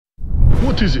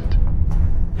What is it?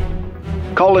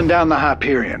 Calling down the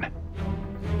Hyperion.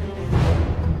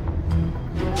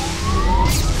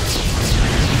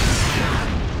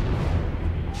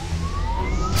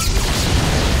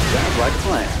 Sounds like a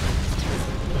plan.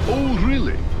 Oh,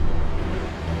 really?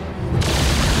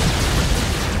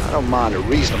 I don't mind a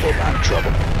reasonable amount of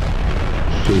trouble.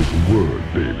 Say the word,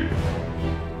 baby.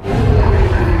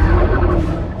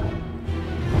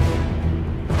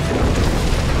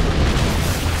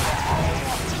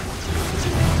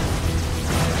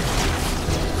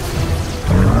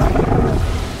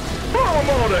 I'm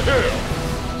out of here!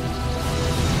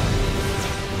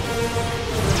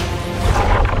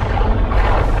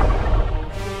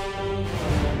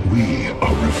 We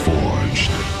are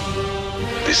reforged.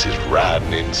 This is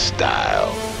riding in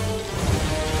style.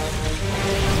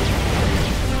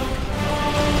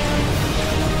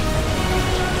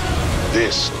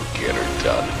 This'll get her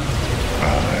done.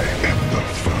 I am the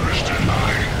first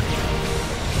line.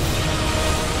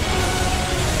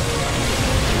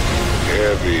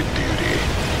 Heavy duty.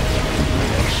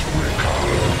 Must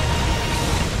recall.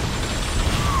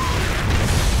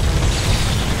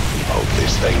 Hope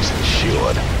this thing's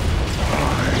insured.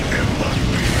 I am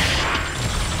unleashed.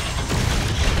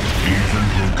 Even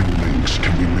broken links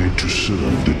can be made to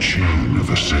serve the chain of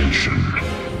ascension.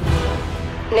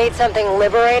 Need something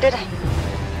liberated?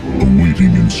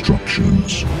 Awaiting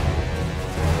instructions.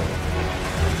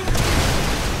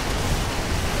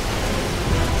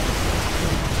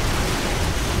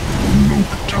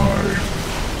 Nope tie.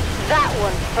 That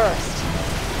one first.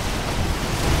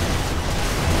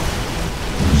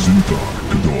 Zintar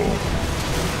Gador.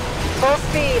 Full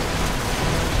speed.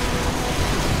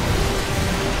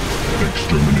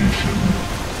 Extermination.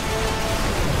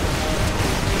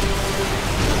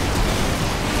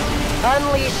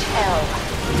 Unleash hell.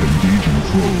 Engaging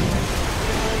foe.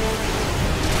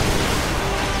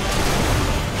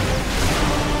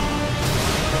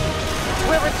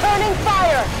 We're returning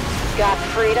fire! Got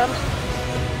freedom?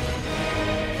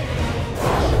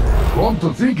 Come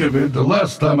to think of it, the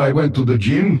last time I went to the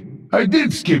gym, I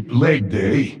did skip leg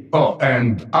day. Oh,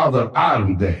 and other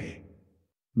arm day.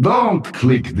 Don't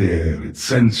click there, it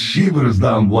sends shivers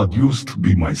down what used to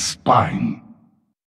be my spine.